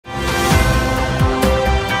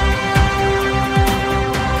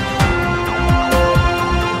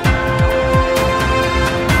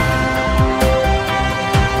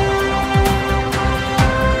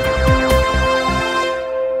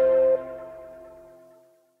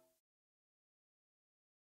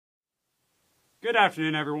Good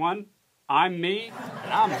afternoon, everyone. I'm me.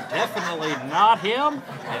 And I'm definitely not him.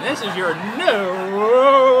 And this is your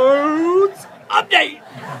Notes Update.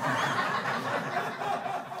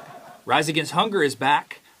 Rise Against Hunger is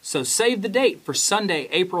back, so save the date for Sunday,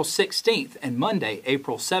 April 16th and Monday,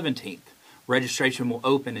 April 17th. Registration will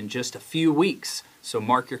open in just a few weeks, so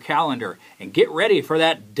mark your calendar and get ready for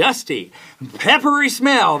that dusty, peppery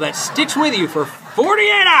smell that sticks with you for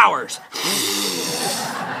 48 hours.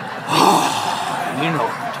 You know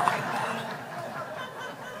what I'm talking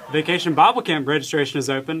about. Vacation Bible Camp registration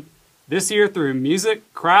is open. This year through music,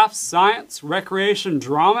 crafts, science, recreation,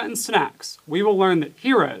 drama, and snacks, we will learn that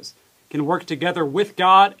heroes can work together with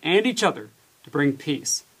God and each other to bring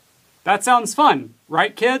peace. That sounds fun,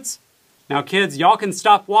 right, kids? Now, kids, y'all can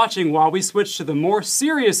stop watching while we switch to the more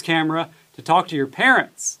serious camera to talk to your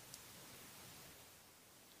parents.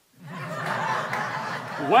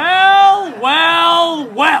 Well, well,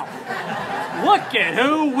 well. Look at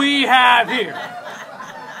who we have here.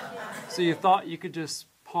 So you thought you could just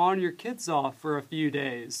pawn your kids off for a few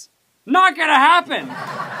days. Not gonna happen!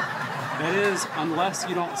 That is, unless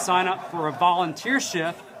you don't sign up for a volunteer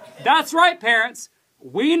shift. That's right, parents.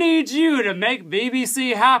 We need you to make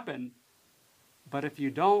VBC happen. But if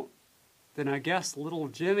you don't, then I guess little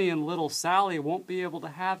Jimmy and little Sally won't be able to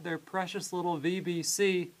have their precious little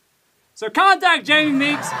VBC. So contact Jamie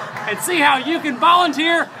Meeks and see how you can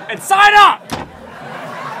volunteer and sign up!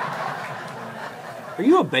 Are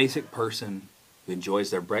you a basic person who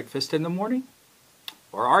enjoys their breakfast in the morning?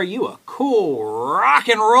 Or are you a cool rock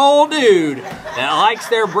and roll dude that likes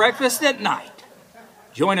their breakfast at night?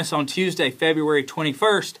 Join us on Tuesday, February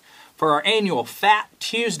 21st for our annual Fat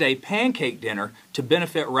Tuesday Pancake Dinner to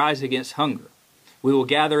benefit Rise Against Hunger. We will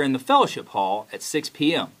gather in the Fellowship Hall at 6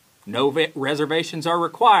 p.m. No reservations are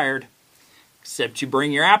required, except you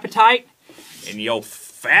bring your appetite and your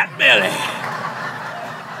fat belly.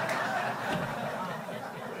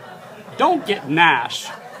 Don't get Nash.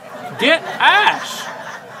 Get Ash.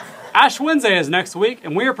 Ash Wednesday is next week,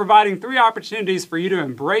 and we are providing 3 opportunities for you to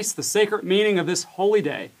embrace the sacred meaning of this holy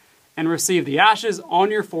day and receive the ashes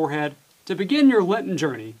on your forehead to begin your Lenten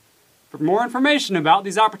journey. For more information about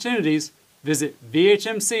these opportunities, visit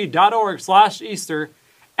vhmc.org/Easter,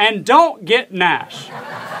 and don't get Nash.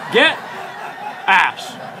 Get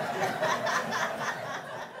Ash.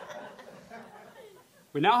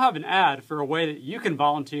 We now have an ad for a way that you can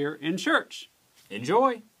volunteer in church.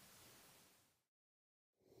 Enjoy.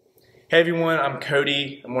 Hey everyone, I'm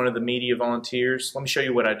Cody. I'm one of the media volunteers. Let me show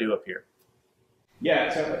you what I do up here. Yeah,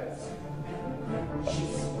 totally.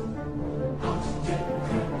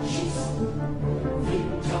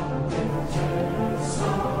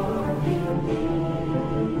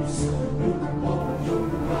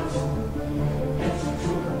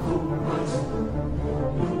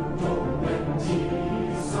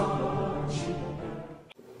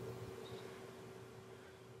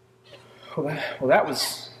 Well, that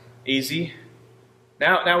was easy.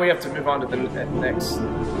 Now we have to move on to the next.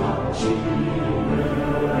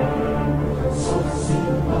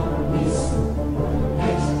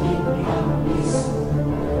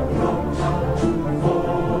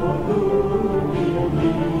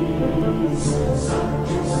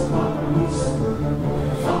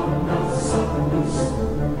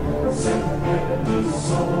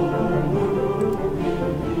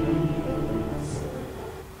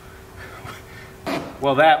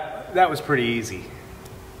 Well, that was pretty easy.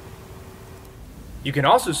 You can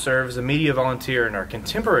also serve as a media volunteer in our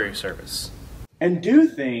contemporary service. And do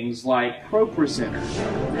things like ProPresenter.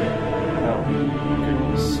 Oh,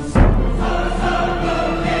 goodness.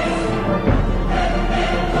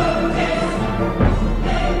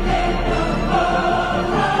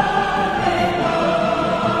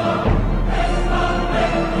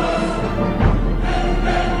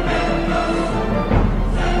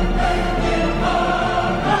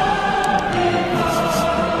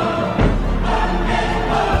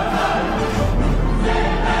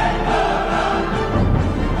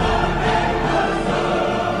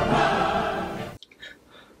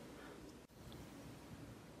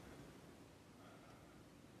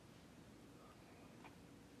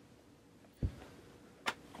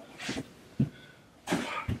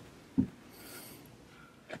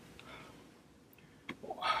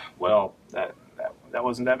 Well, that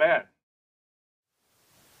wasn't that bad.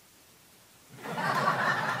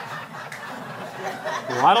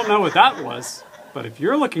 Well, I don't know what that was, but if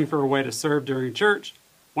you're looking for a way to serve during church,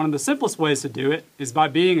 one of the simplest ways to do it is by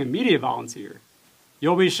being a media volunteer.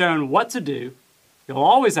 You'll be shown what to do, you'll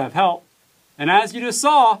always have help, and as you just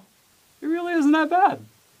saw, it really isn't that bad.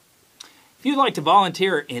 If you'd like to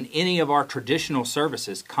volunteer in any of our traditional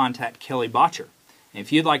services, contact Kelly Botcher. And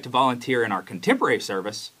if you'd like to volunteer in our contemporary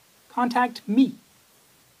service, contact me.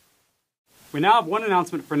 We now have one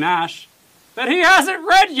announcement for Nash that he hasn't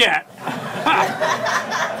read yet.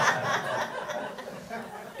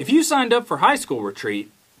 If you signed up for high school retreat,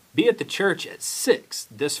 be at the church at 6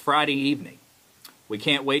 this Friday evening. We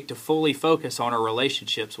can't wait to fully focus on our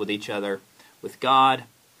relationships with each other, with God,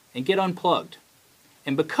 and get unplugged.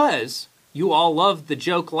 And because you all loved the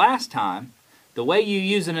joke last time, the way you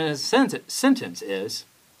use it in a sentence is,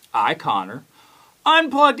 I, Connor,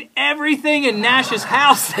 unplugged everything in Nash's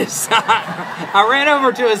house this time. I ran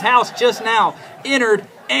over to his house just now, entered,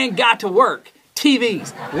 and got to work.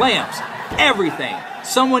 TVs, lamps, everything.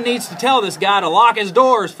 Someone needs to tell this guy to lock his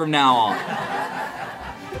doors from now on.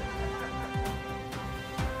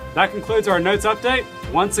 That concludes our notes update.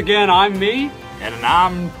 Once again, I'm me. And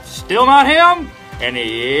I'm still not him. And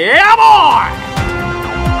yeah, boy!